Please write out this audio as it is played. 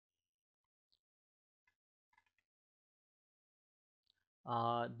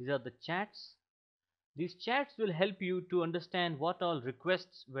These are the chats. These chats will help you to understand what all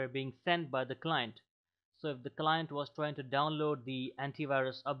requests were being sent by the client. So if the client was trying to download the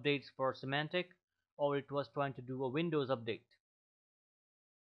antivirus updates for Symantec, or it was trying to do a Windows update.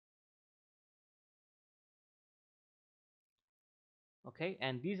 Okay,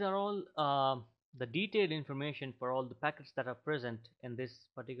 and these are all the detailed information for all the packets that are present in this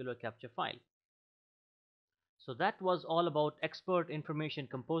particular capture file. So that was all about expert information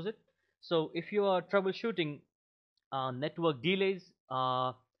composite. So if you are troubleshooting network delays,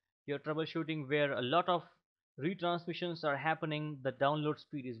 you're troubleshooting where a lot of retransmissions are happening, the download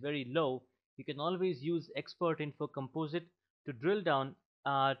speed is very low, you can always use expert info composite to drill down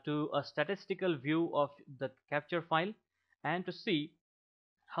to a statistical view of the capture file and to see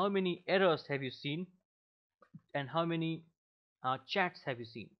how many errors have you seen and how many chats have you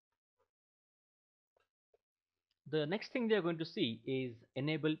seen. The next thing they're going to see is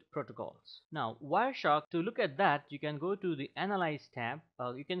enabled protocols. Now, Wireshark, to look at that, you can go to the Analyze tab.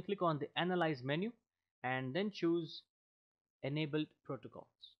 You can click on the Analyze menu and then choose Enabled Protocols.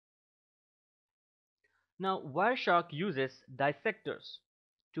 Now, Wireshark uses dissectors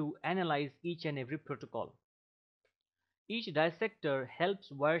to analyze each and every protocol. Each dissector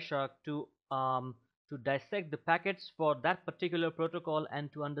helps Wireshark to dissect the packets for that particular protocol and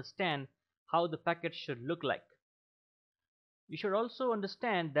to understand how the packets should look like. You should also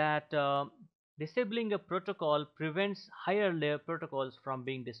understand that disabling a protocol prevents higher layer protocols from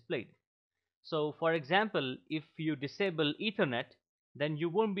being displayed. So for example, if you disable Ethernet, then you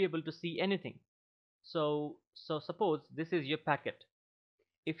won't be able to see anything. So suppose this is your packet.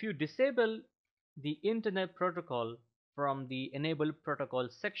 If you disable the Internet protocol from the Enable Protocol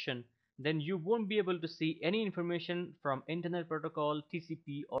section, then you won't be able to see any information from Internet Protocol,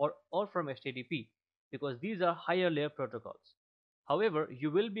 TCP, or from HTTP because these are higher layer protocols. However,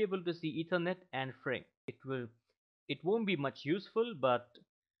 you will be able to see Ethernet and Frame. It won't be much useful, but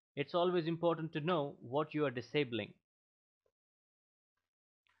it's always important to know what you are disabling.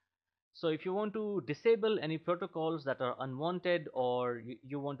 So if you want to disable any protocols that are unwanted or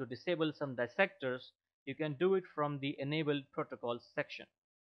you want to disable some dissectors, you can do it from the enabled protocols section.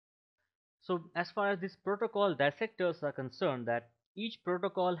 So as far as these protocol dissectors are concerned, that each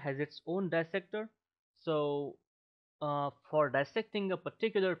protocol has its own dissector. So for dissecting a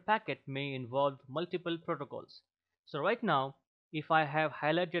particular packet may involve multiple protocols. So right now, if I have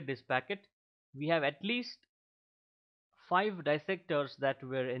highlighted this packet, we have at least 5 dissectors that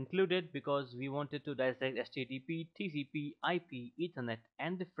were included because we wanted to dissect HTTP, TCP, IP, Ethernet,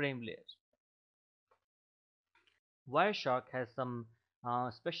 and the frame layers. Wireshark has some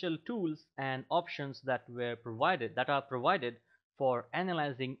special tools and options that are provided for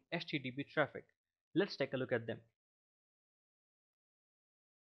analyzing HTTP traffic. Let's take a look at them.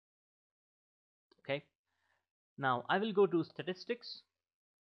 Okay. Now I will go to statistics.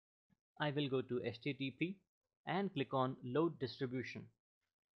 I will go to HTTP and click on load distribution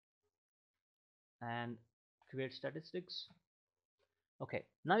and create statistics. Okay,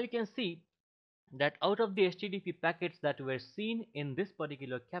 now you can see that out of the HTTP packets that were seen in this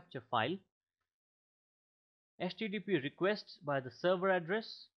particular capture file, HTTP requests by the server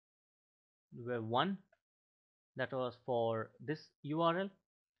address were 1, that was for this URL.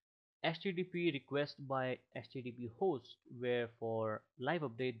 HTTP request by HTTP host were for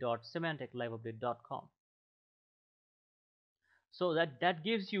liveupdate.symantecliveupdate.com. So that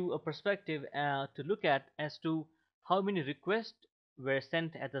gives you a perspective to look at as to how many requests were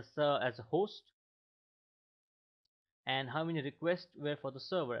sent as a host and how many requests were for the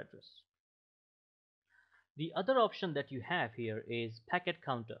server address. The other option that you have here is packet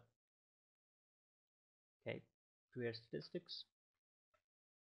counter. Okay, create statistics.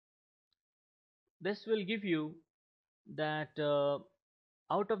 This will give you that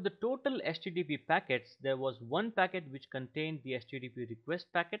out of the total HTTP packets, there was one packet which contained the HTTP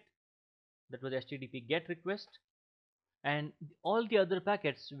request packet, that was HTTP GET request, and all the other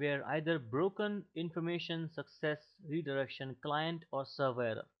packets were either broken information, success, redirection, client, or server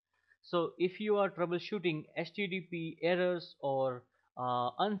error. So if you are troubleshooting HTTP errors or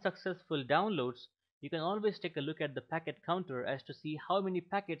unsuccessful downloads, you can always take a look at the packet counter as to see how many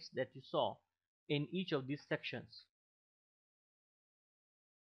packets that you saw in each of these sections.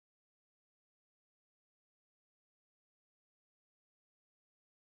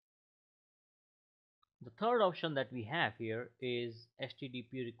 The third option that we have here is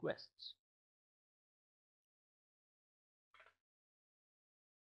HTTP requests.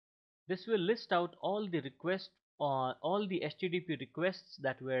 This will list out all the all the HTTP requests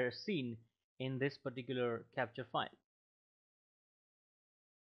that were seen in this particular capture file.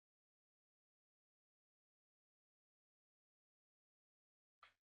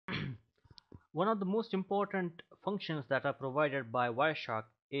 One of the most important functions that are provided by Wireshark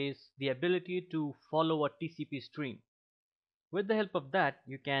is the ability to follow a TCP stream. With the help of that,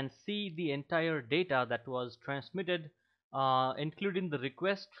 you can see the entire data that was transmitted, including the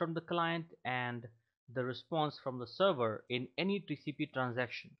request from the client and the response from the server in any TCP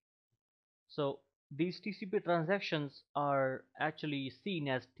transaction. So these TCP transactions are actually seen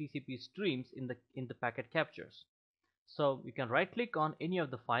as TCP streams in the packet captures. So you can right click on any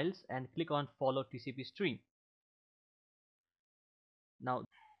of the files and click on follow TCP stream. Now,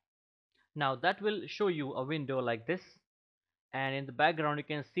 now that will show you a window like this, and in the background you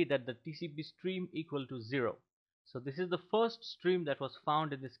can see that the TCP stream equal to 0. So this is the first stream that was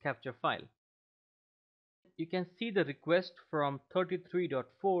found in this capture file. You can see the request from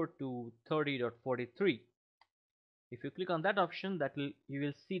 33.4 to 30.43. If you click on that option, you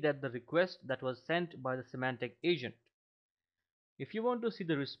will see that the request that was sent by the semantic agent. If you want to see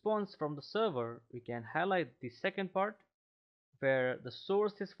the response from the server, we can highlight the second part where the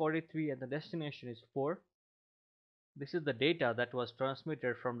source is 43 and the destination is 4. This is the data that was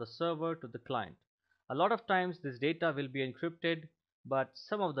transmitted from the server to the client. A lot of times this data will be encrypted, but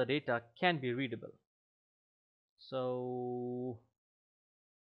some of the data can be readable. So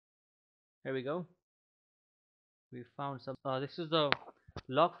here we go. We found some. This is the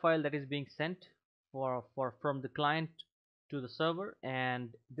log file that is being sent from the client to the server, and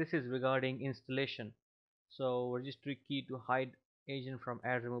this is regarding installation. So registry key to hide agent from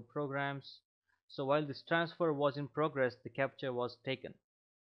add remove programs. So while this transfer was in progress, the capture was taken.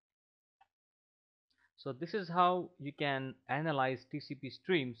 So this is how you can analyze TCP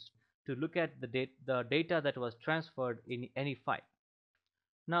streams to look at the data that was transferred in any file.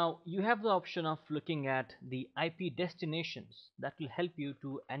 Now you have the option of looking at the IP destinations. That will help you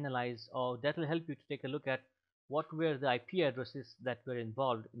to analyze, or that will help you to take a look at what were the IP addresses that were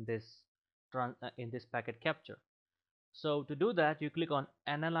involved in this packet capture. So to do that, you click on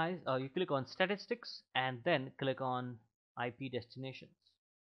analyze, or you click on statistics and then click on IP destinations.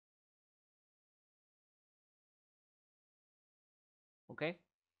 Okay,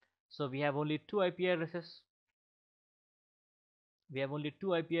 so we have only two IP addresses. We have only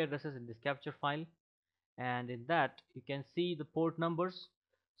two IP addresses in this capture file, and in that you can see the port numbers.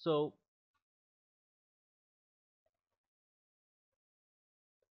 So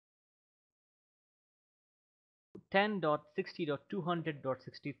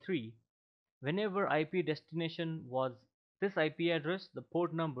 10.60.200.63, whenever IP destination was this IP address, the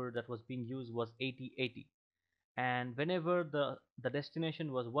port number that was being used was 8080, and whenever the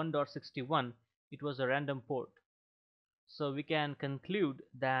destination was 1.61, it was a random port. So we can conclude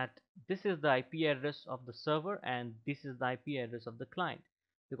that this is the IP address of the server and this is the IP address of the client,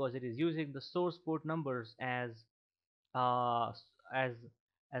 because it is using the source port numbers uh, as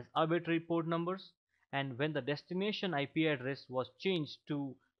as arbitrary port numbers, and when the destination IP address was changed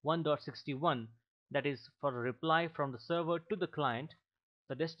to 1.61, that is for a reply from the server to the client,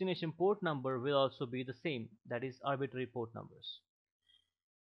 the destination port number will also be the same, that is arbitrary port numbers.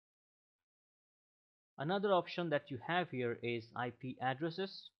 Another option that you have here is IP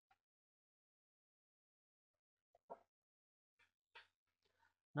addresses.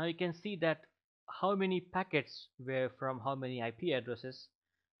 Now you can see that how many packets were from how many IP addresses.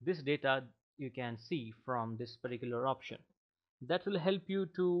 This data you can see from this particular option. That will help you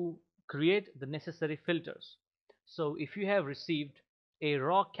to create the necessary filters. So if you have received a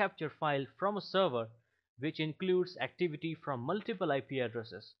raw capture file from a server which includes activity from multiple IP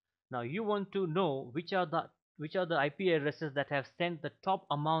addresses, now you want to know which are the IP addresses that have sent the top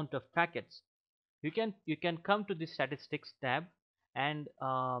amount of packets. You can come to the statistics tab, and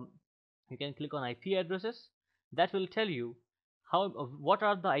you can click on IP addresses. That will tell you what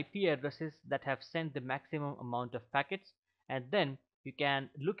are the IP addresses that have sent the maximum amount of packets, and then you can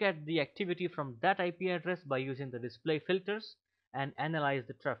look at the activity from that IP address by using the display filters and analyze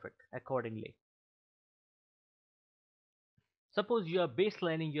the traffic accordingly. Suppose you are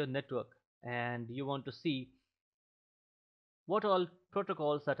baselining your network and you want to see what all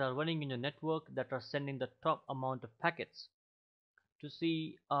protocols that are running in your network that are sending the top amount of packets, to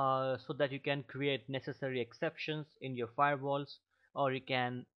see so that you can create necessary exceptions in your firewalls, or you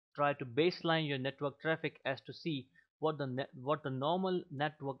can try to baseline your network traffic as to see what is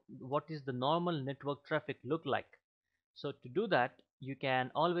the normal network traffic look like. So to do that, you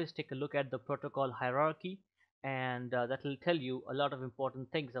can always take a look at the protocol hierarchy, and that will tell you a lot of important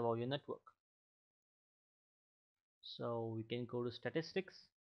things about your network. So we can go to statistics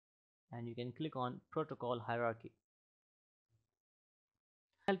and you can click on protocol hierarchy.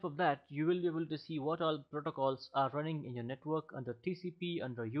 Help of that, you will be able to see what all protocols are running in your network under TCP,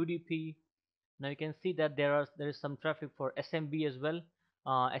 under UDP, Now you can see that there is some traffic for SMB as well.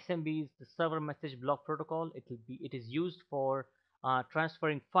 SMB is the server message block protocol. It is used for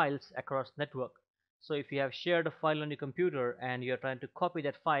transferring files across network. So if you have shared a file on your computer and you're trying to copy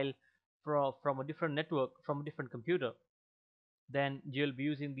that file from a different network, from a different computer, then you'll be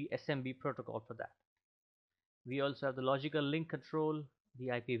using the SMB protocol for that. We also have the logical link control, the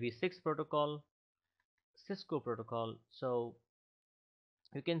IPv6 protocol, Cisco protocol. So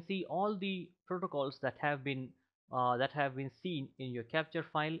you can see all the protocols that have been seen in your capture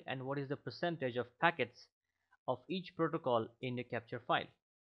file and what is the percentage of packets of each protocol in your capture file.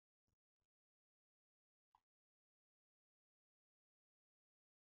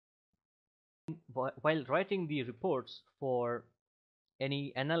 While writing the reports for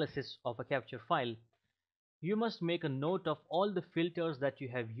any analysis of a capture file, you must make a note of all the filters that you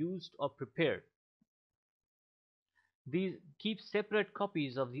have used or prepared. These keep separate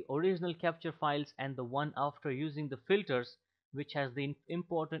copies of the original capture files and the one after using the filters which has the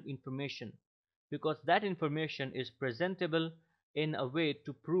important information, because that information is presentable in a way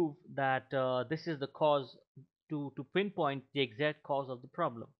to prove that this is the cause, to pinpoint the exact cause of the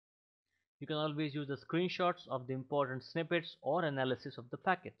problem. You can always use the screenshots of the important snippets or analysis of the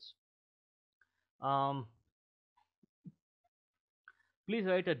packets. Um, Please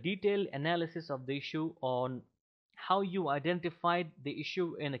write a detailed analysis of the issue on how you identified the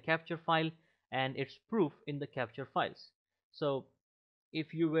issue in a capture file and its proof in the capture files. So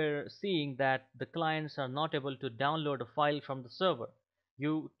if you were seeing that the clients are not able to download a file from the server,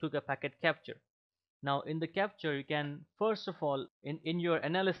 you took a packet capture. Now in the capture, you can first of all in your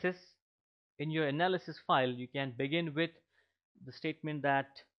analysis file, you can begin with the statement that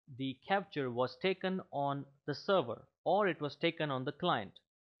the capture was taken on the server or it was taken on the client.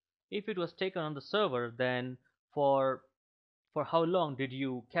 If it was taken on the server, then for for how long did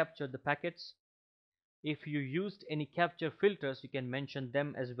you capture the packets? If you used any capture filters, you can mention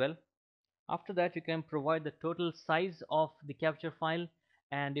them as well. After that, you can provide the total size of the capture file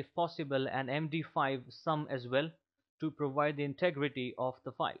and if possible an MD5 sum as well to provide the integrity of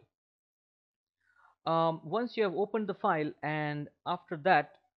the file. Once you have opened the file and after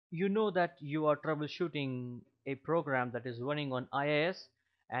that you know that you are troubleshooting a program that is running on IIS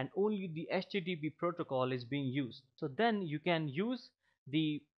and only the HTTP protocol is being used. So then you can use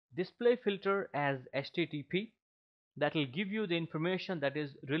the display filter as HTTP. That will give you the information that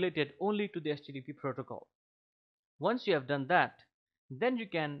is related only to the HTTP protocol. Once you have done that, then you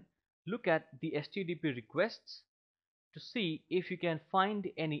can look at the HTTP requests to see if you can find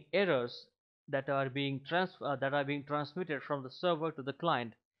any errors that are being transmitted from the server to the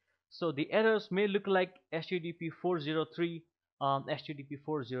client. So the errors may look like HTTP 403, HTTP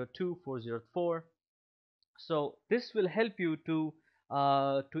 402, 404. So this will help you to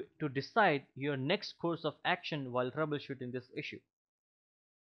decide your next course of action while troubleshooting this issue.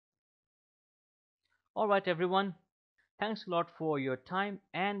 All right, everyone. Thanks a lot for your time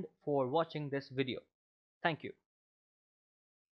and for watching this video. Thank you.